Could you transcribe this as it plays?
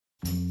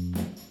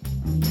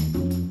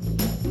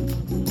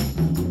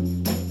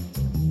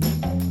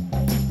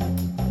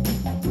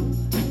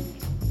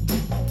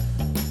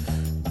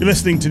You're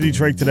listening to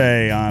Detroit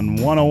Today on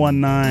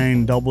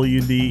 1019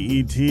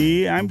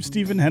 WDET. I'm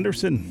Stephen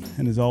Henderson,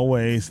 and as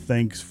always,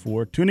 thanks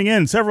for tuning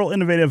in. Several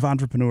innovative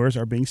entrepreneurs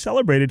are being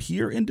celebrated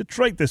here in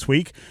Detroit this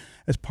week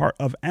as part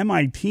of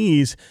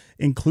MIT's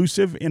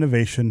Inclusive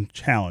Innovation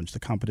Challenge. The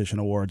competition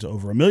awards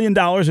over $1 million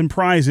in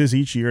prizes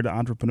each year to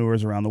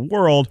entrepreneurs around the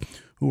world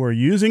who are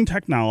using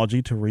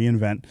technology to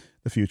reinvent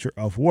the future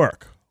of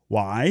work.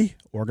 Why?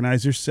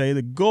 Organizers say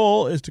the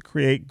goal is to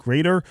create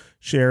greater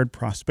shared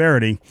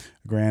prosperity,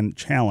 a grand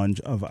challenge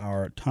of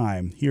our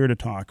time. Here to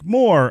talk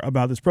more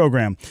about this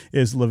program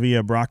is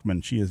Livia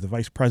Brockman. She is the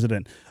Vice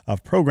President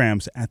of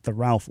Programs at the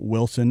Ralph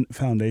Wilson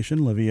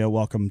Foundation. Livia,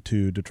 welcome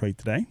to Detroit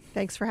Today.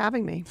 Thanks for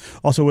having me.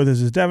 Also with us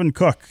is Devin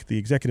Cook, the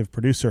Executive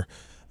Producer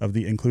of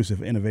the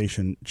Inclusive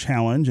Innovation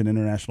Challenge, an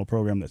international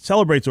program that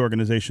celebrates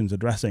organizations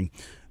addressing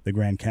the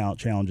grand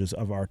challenges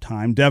of our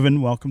time.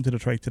 Devin, welcome to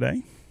Detroit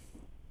Today.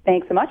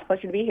 Thanks so much.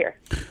 Pleasure to be here.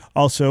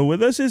 Also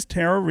with us is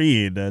Tara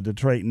Reed, a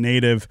Detroit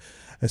native,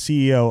 a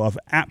CEO of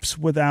Apps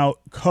Without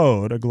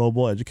Code, a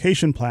global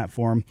education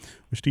platform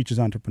which teaches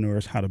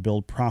entrepreneurs how to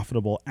build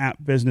profitable app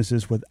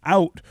businesses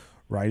without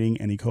writing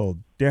any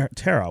code.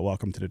 Tara,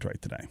 welcome to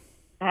Detroit Today.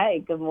 Hi,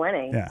 good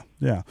morning.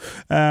 Yeah.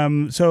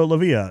 So,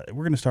 Livia,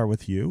 we're going to start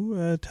with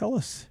you. Tell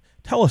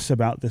us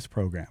about this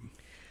program.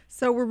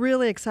 So we're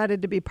really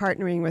excited to be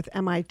partnering with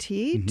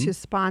MIT to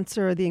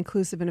sponsor the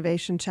Inclusive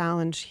Innovation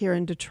Challenge here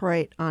in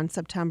Detroit on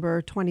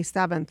September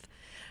 27th.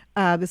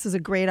 This is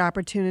a great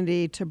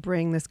opportunity to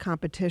bring this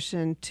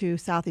competition to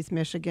Southeast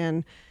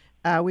Michigan.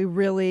 We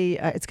really,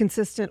 it's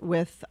consistent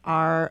with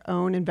our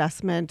own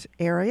investment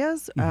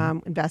areas,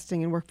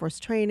 investing in workforce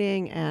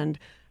training and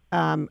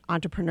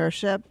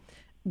entrepreneurship.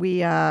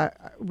 We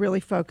really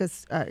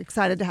focus,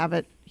 excited to have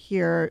it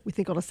here. We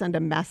think it'll send a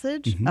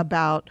message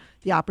about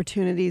the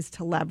opportunities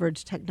to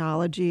leverage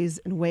technologies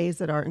in ways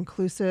that are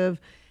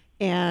inclusive.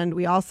 And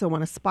we also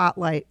want to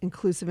spotlight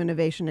inclusive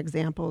innovation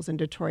examples in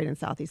Detroit and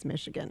Southeast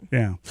Michigan.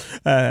 Yeah.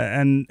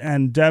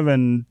 And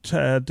Devin,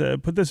 to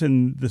put this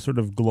in the sort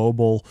of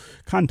global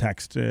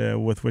context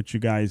with which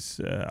you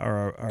guys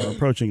are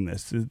approaching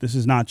this. This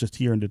is not just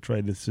here in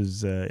Detroit. This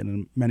is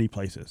in many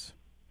places.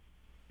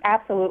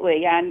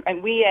 Absolutely, yeah.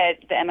 And we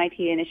at the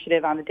MIT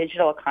Initiative on the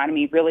Digital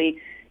Economy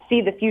really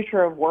see the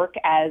future of work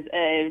as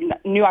a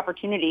new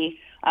opportunity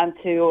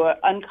to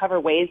uncover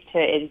ways to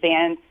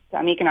advance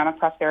economic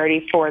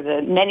prosperity for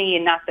the many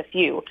and not the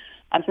few.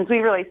 Since we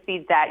really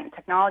see that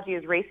technology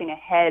is racing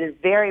ahead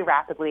very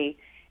rapidly,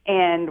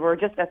 and we're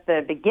just at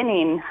the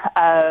beginning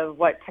of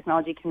what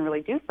technology can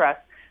really do for us,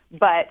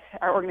 but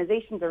our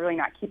organizations are really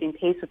not keeping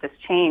pace with this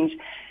change.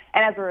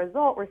 And as a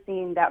result, we're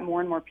seeing that more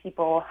and more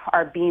people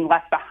are being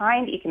left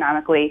behind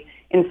economically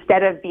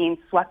instead of being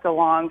swept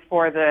along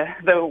for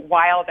the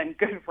wild and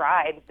good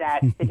ride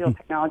that digital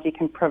technology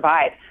can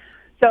provide.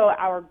 So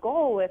our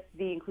goal with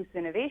the Inclusive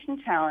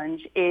Innovation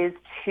Challenge is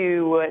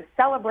to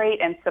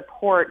celebrate and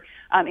support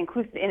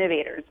inclusive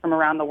innovators from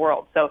around the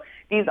world. So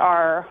these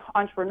are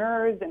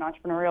entrepreneurs and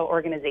entrepreneurial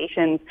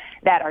organizations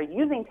that are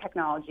using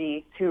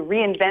technology to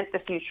reinvent the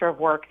future of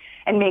work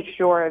and make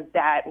sure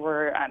that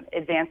we're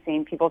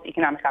advancing people's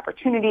economic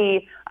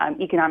opportunity,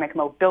 economic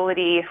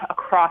mobility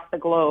across the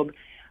globe.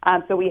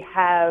 So we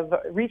have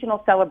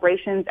regional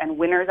celebrations and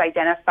winners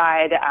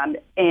identified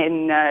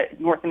in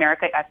North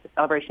America as the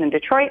celebration in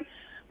Detroit.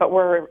 But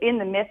we're in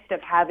the midst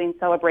of having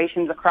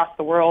celebrations across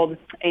the world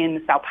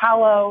in Sao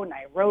Paulo,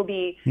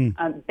 Nairobi,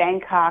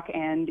 Bangkok,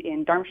 and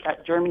in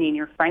Darmstadt, Germany,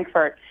 near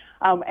Frankfurt.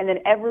 And then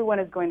everyone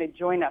is going to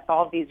join us.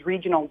 All of these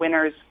regional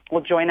winners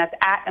will join us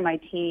at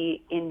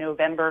MIT in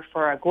November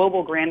for a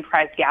global grand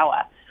prize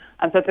gala.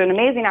 So it's an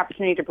amazing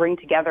opportunity to bring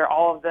together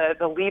all of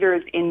the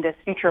leaders in this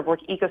future of work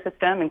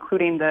ecosystem,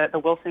 including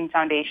the Wilson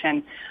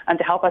Foundation,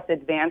 to help us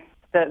advance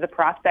the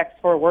prospects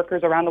for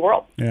workers around the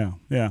world.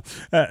 Yeah.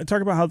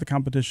 Talk about how the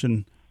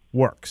competition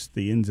works,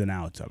 the ins and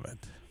outs of it.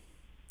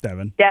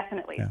 Devin?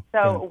 Definitely. Yeah.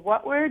 So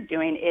what we're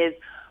doing is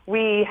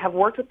we have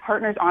worked with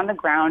partners on the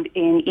ground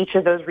in each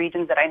of those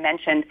regions that I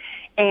mentioned,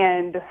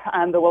 and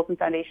the Wilson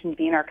Foundation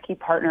being our key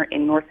partner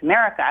in North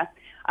America,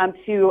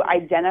 to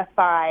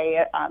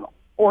identify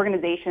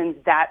organizations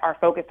that are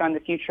focused on the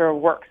future of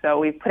work. So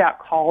we've put out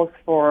calls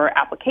for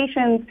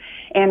applications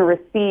and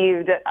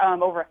received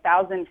over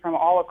 1,000 from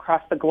all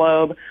across the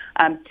globe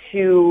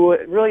to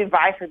really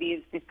vie for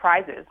these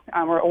prizes.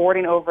 We're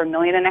awarding over $1.5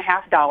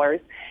 million,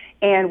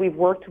 and we've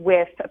worked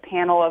with a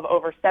panel of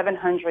over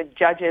 700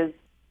 judges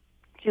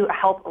to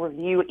help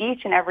review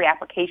each and every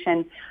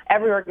application.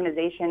 Every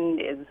organization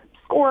is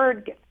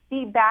scored, gets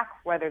feedback,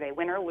 whether they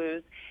win or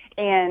lose,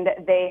 and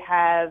they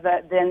have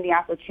then the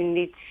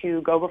opportunity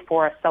to go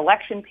before a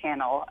selection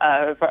panel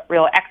of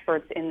real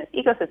experts in this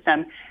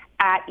ecosystem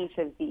at each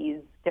of these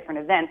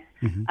different events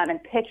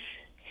and pitch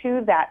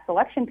to that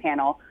selection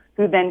panel,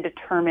 who then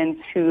determines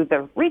who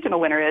the regional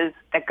winner is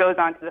that goes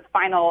on to the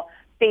final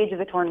stage of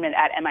the tournament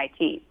at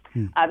MIT.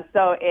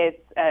 So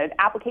it's an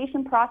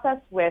application process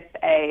with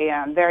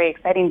a very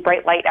exciting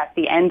bright light at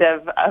the end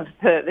of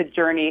the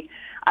journey.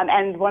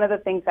 And one of the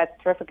things that's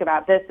terrific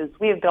about this is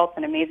we have built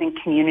an amazing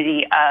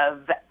community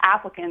of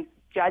applicants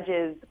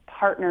judges,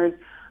 partners,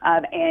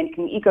 and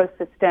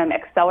ecosystem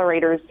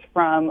accelerators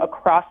from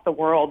across the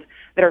world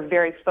that are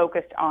very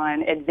focused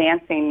on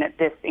advancing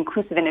this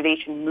inclusive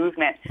innovation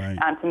movement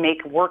to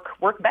make work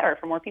better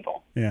for more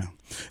people. Yeah.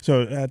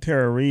 So,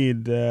 Tara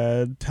Reid,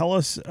 tell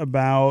us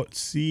about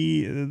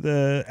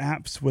the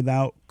Apps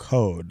Without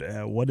Code.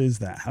 What is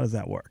that? How does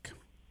that work?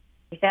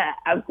 Yeah,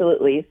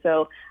 absolutely.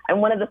 So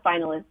I'm one of the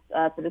finalists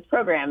for this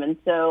program, and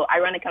so I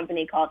run a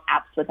company called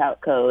Apps Without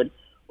Code.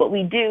 What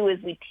we do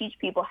is we teach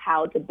people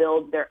how to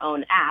build their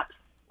own apps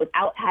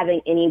without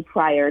having any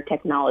prior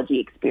technology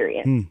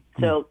experience.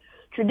 So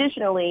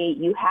traditionally,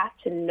 you have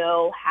to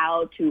know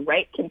how to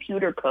write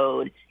computer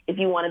code if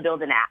you want to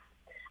build an app.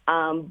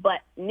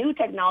 But new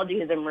technology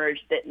has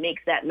emerged that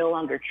makes that no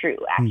longer true,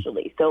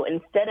 actually. So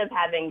instead of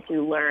having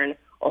to learn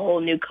a whole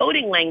new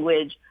coding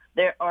language,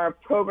 there are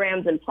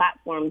programs and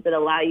platforms that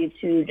allow you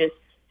to just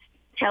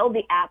tell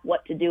the app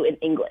what to do in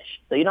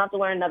English. So you don't have to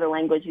learn another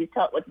language. You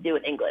tell it what to do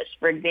in English.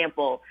 For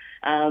example,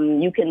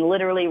 you can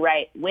literally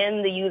write,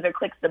 when the user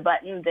clicks the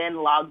button, then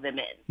log them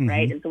in,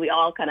 right? And so we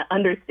all kind of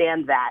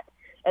understand that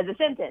as a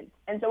sentence.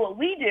 And so what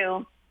we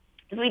do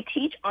is we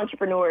teach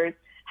entrepreneurs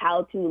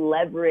how to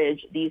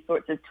leverage these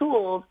sorts of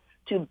tools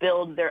to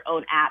build their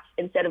own apps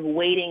instead of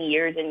waiting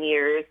years and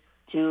years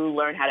to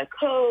learn how to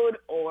code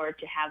or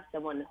to have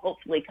someone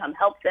hopefully come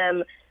help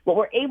them. What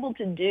we're able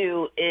to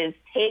do is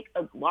take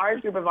a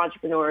large group of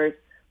entrepreneurs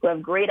who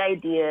have great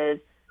ideas,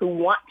 who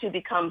want to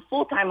become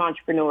full-time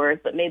entrepreneurs,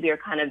 but maybe are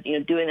kind of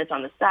doing this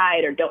on the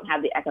side or don't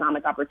have the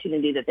economic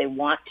opportunity that they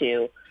want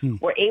to.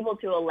 We're able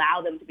to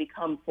allow them to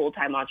become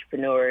full-time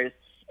entrepreneurs.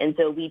 And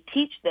so we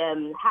teach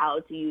them how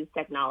to use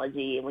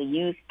technology, and we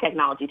use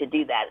technology to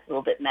do that. It's a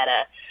little bit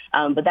meta,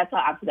 but that's how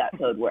Apps Without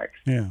Code works.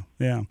 Yeah.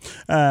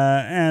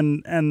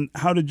 And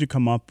how did you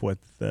come up with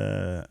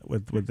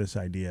this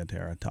idea,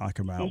 Tara? Talk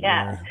about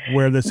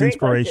where this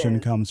inspiration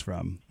comes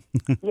from.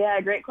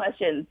 Yeah, great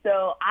question.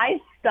 So I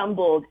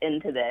stumbled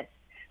into this.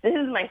 This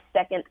is my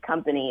second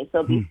company.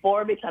 So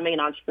before becoming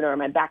an entrepreneur,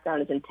 my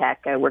background is in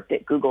tech. I worked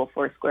at Google,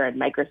 Foursquare,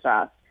 and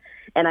Microsoft.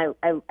 And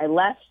I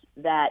left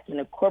that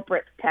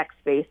corporate tech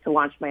space to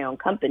launch my own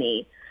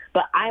company.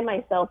 But I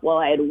myself, while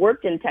I had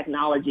worked in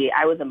technology,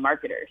 I was a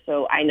marketer.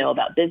 So I know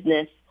about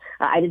business.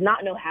 I did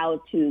not know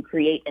how to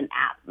create an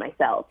app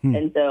myself.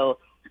 And so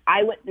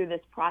I went through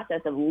this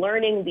process of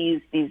learning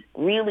these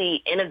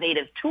really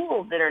innovative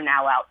tools that are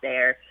now out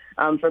there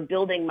for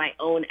building my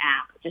own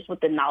app, just with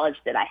the knowledge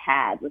that I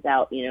had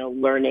without,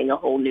 learning a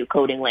whole new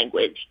coding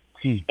language.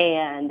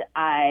 And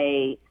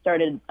I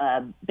started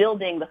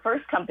building the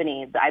first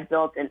company. I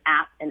built an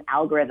app, an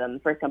algorithm. The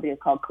first company was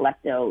called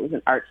Collecto. It was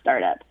an art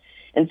startup.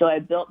 And so I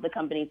built the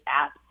company's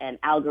app and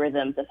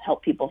algorithm to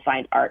help people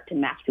find art, to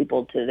match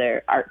people to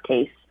their art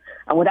tastes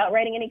without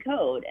writing any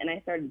code. And I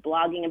started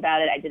blogging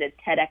about it. I did a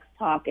TEDx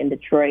talk in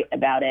Detroit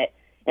about it.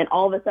 And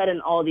all of a sudden,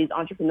 all these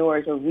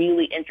entrepreneurs are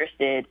really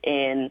interested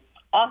in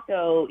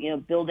also,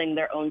 building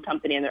their own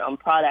company and their own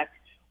product.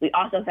 We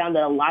also found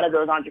that a lot of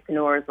those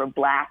entrepreneurs were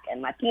Black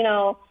and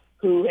Latino,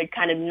 who had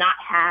kind of not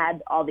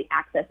had all the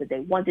access that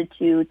they wanted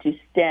to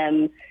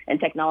STEM and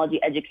technology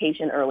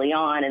education early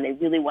on, and they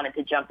really wanted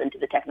to jump into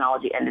the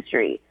technology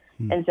industry.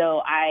 And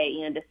so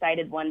I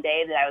decided one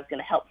day that I was going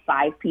to help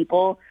 5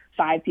 people.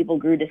 5 people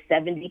grew to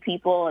 70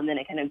 people, and then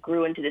it kind of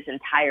grew into this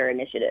entire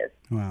initiative.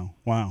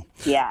 Wow.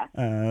 Yeah.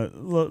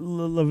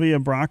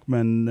 Lavia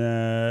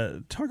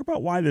Brockman, talk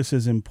about why this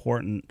is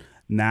important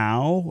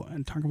now,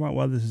 and talk about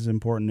why this is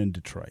important in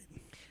Detroit.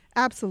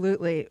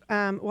 Absolutely.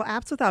 Well,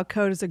 Apps Without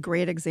Code is a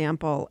great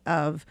example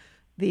of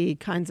the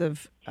kinds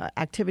of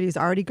activities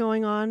already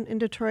going on in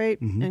Detroit,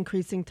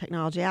 increasing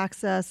technology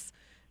access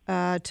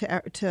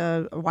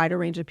to a wider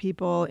range of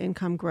people,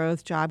 income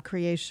growth, job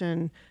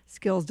creation,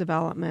 skills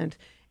development.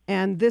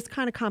 And this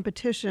kind of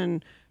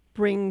competition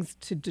brings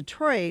to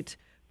Detroit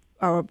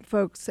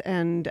folks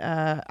and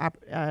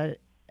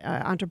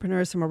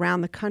entrepreneurs from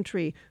around the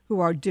country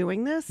who are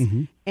doing this,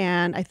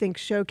 and I think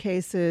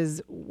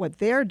showcases what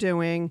they're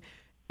doing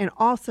and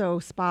also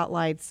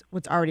spotlights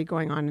what's already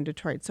going on in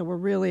Detroit. So we're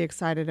really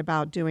excited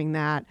about doing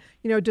that.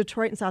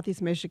 Detroit and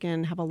Southeast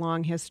Michigan have a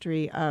long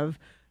history of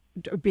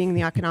being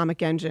the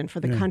economic engine for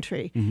the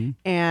country.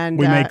 And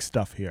we make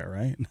stuff here,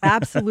 right?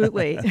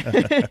 Absolutely.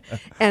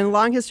 And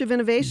long history of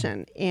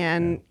innovation,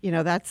 and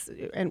that's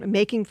and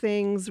making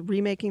things,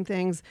 remaking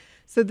things.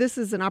 So this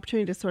is an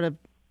opportunity to sort of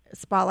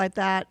spotlight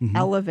that,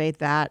 elevate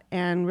that,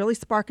 and really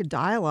spark a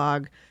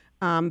dialogue.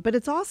 But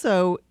it's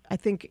also, I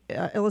think,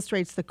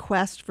 illustrates the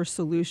quest for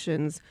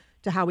solutions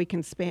to how we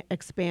can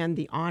expand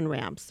the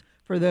on-ramps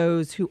for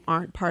those who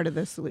aren't part of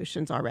the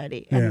solutions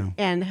already,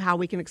 and how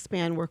we can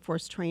expand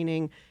workforce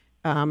training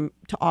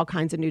to all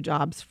kinds of new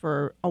jobs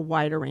for a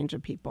wider range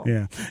of people.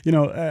 Yeah.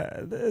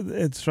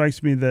 It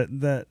strikes me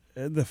that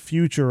the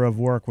future of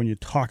work, when you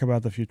talk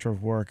about the future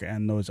of work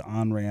and those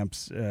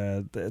on-ramps,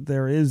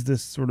 there is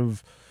this sort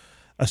of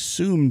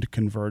assumed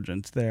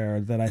convergence there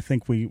that I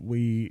think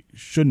we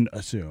shouldn't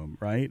assume,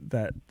 right?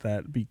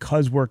 That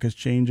because work is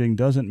changing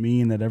doesn't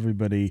mean that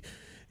everybody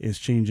is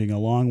changing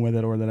along with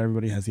it, or that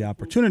everybody has the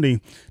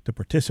opportunity to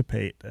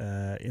participate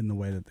in the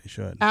way that they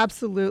should.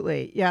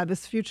 Absolutely. Yeah,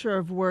 this future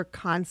of work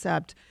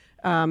concept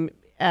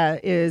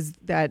is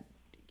that,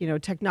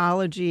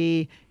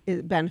 technology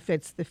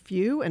benefits the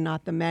few and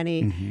not the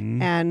many.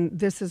 Mm-hmm. And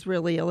this is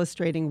really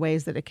illustrating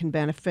ways that it can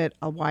benefit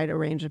a wider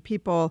range of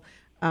people,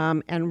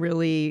 and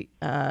really,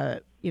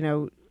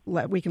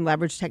 we can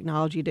leverage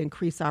technology to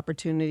increase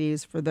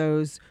opportunities for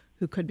those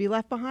who could be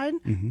left behind,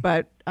 Mm-hmm.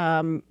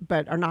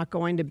 but are not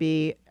going to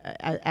be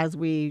as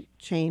we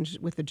change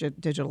with the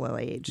digital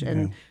age.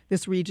 And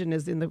this region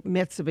is in the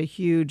midst of a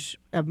huge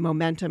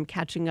momentum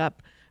catching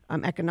up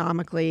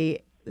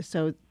economically.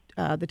 So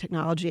the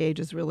technology age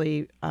is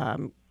really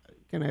going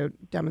to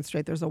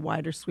demonstrate there's a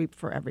wider sweep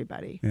for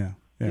everybody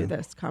through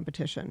this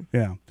competition.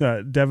 Yeah.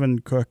 Devin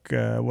Cook,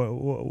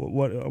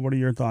 what are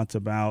your thoughts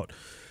about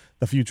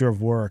the future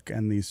of work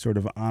and these sort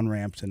of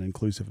on-ramps and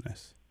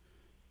inclusiveness?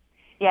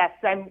 Yes,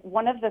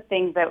 one of the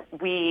things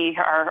that we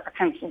are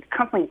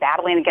constantly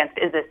battling against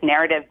is this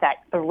narrative that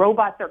the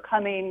robots are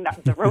coming,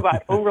 the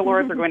robot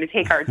overlords are going to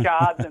take our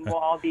jobs, and we'll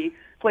all be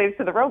slaves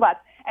to the robots.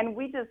 And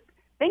we just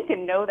think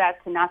and know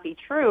that to not be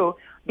true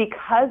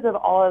because of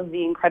all of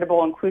the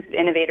incredible inclusive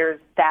innovators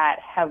that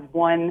have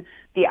won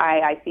the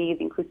IIC, the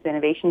Inclusive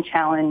Innovation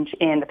Challenge,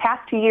 in the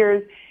past 2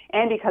 years,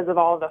 and because of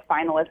all of the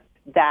finalists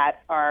that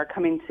are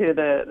coming to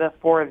the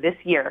fore of this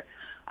year.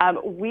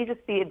 We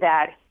just see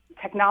that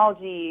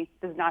technology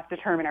does not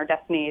determine our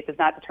destiny. It does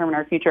not determine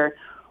our future.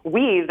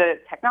 We, the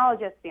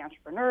technologists, the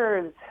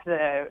entrepreneurs,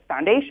 the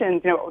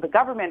foundations, the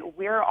government,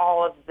 we're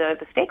all of the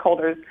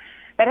stakeholders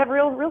that have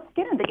real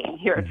skin in the game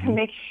here to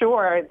make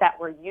sure that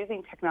we're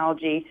using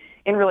technology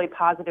in really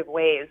positive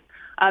ways.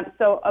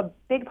 So a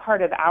big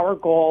part of our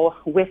goal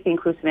with the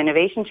Inclusive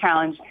Innovation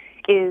Challenge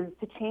is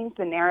to change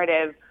the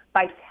narrative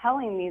by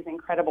telling these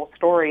incredible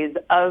stories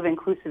of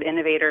inclusive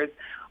innovators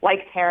like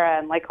Tara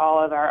and like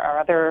all of our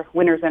other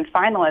winners and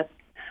finalists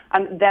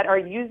that are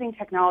using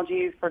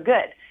technology for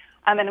good.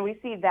 And we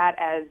see that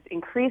as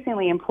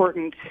increasingly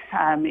important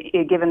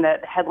given the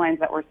headlines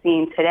that we're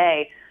seeing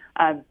today,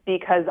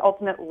 because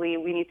ultimately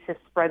we need to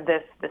spread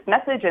this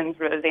message and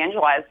sort of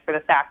evangelize for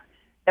the fact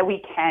that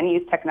we can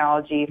use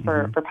technology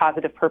for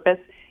positive purpose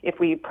if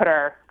we put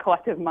our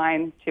collective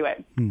minds to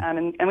it.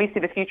 And we see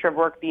the future of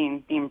work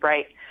being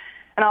bright.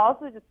 And I'll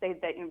also just say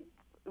that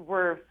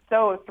we're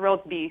so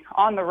thrilled to be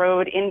on the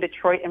road in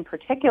Detroit in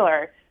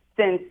particular,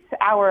 since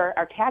our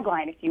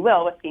tagline, if you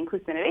will, with the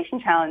Inclusive Innovation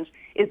Challenge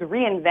is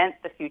reinvent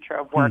the future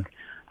of work.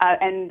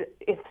 And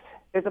if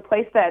there's a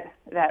place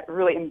that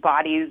really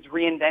embodies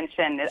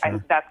reinvention,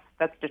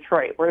 that's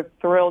Detroit. We're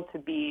thrilled to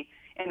be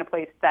in a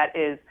place that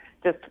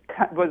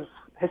was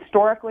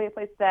historically a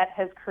place that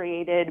has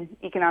created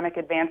economic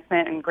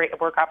advancement and great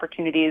work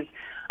opportunities,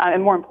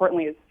 and more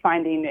importantly is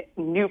finding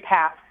new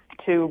paths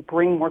to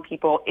bring more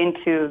people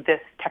into this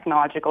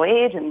technological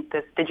age and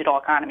this digital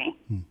economy.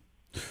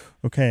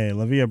 Okay,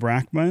 Livia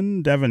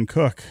Brackman, Devin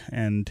Cook,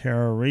 and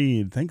Tara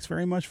Reed, thanks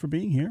very much for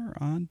being here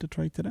on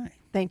Detroit Today.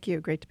 Thank you.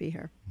 Great to be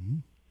here.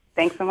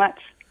 Thanks so much.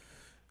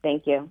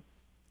 Thank you.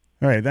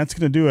 All right, that's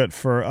going to do it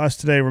for us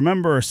today.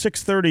 Remember,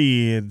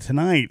 6:30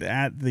 tonight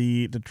at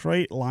the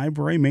Detroit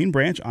Library main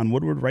branch on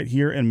Woodward right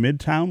here in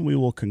Midtown. We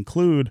will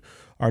conclude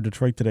our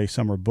Detroit Today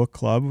Summer Book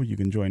Club. You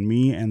can join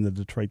me and the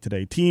Detroit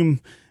Today team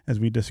as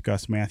we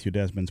discuss Matthew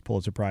Desmond's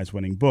Pulitzer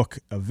Prize-winning book,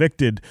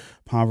 Evicted: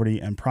 Poverty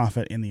and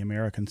Profit in the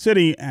American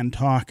City, and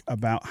talk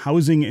about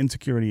housing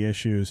insecurity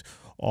issues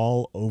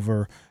all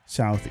over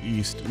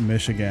Southeast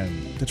Michigan.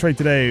 Detroit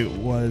Today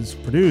was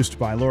produced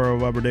by Laura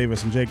Weber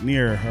Davis and Jake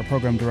Neer. Our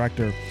program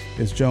director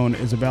is Joan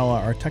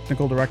Isabella. Our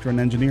technical director and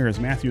engineer is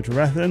Matthew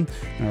Terethan.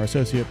 And our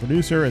associate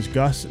producer is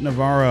Gus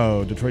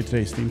Navarro. Detroit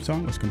Today's theme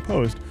song was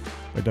composed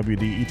by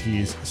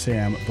WDET's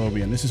Sam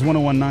Bobian. This is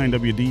 101.9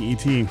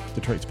 WDET,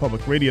 Detroit's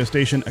public radio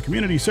station, a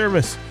community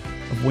service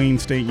of Wayne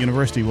State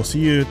University. We'll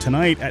see you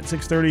tonight at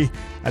 6:30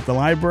 at the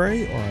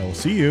library, or I will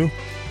see you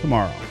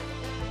tomorrow.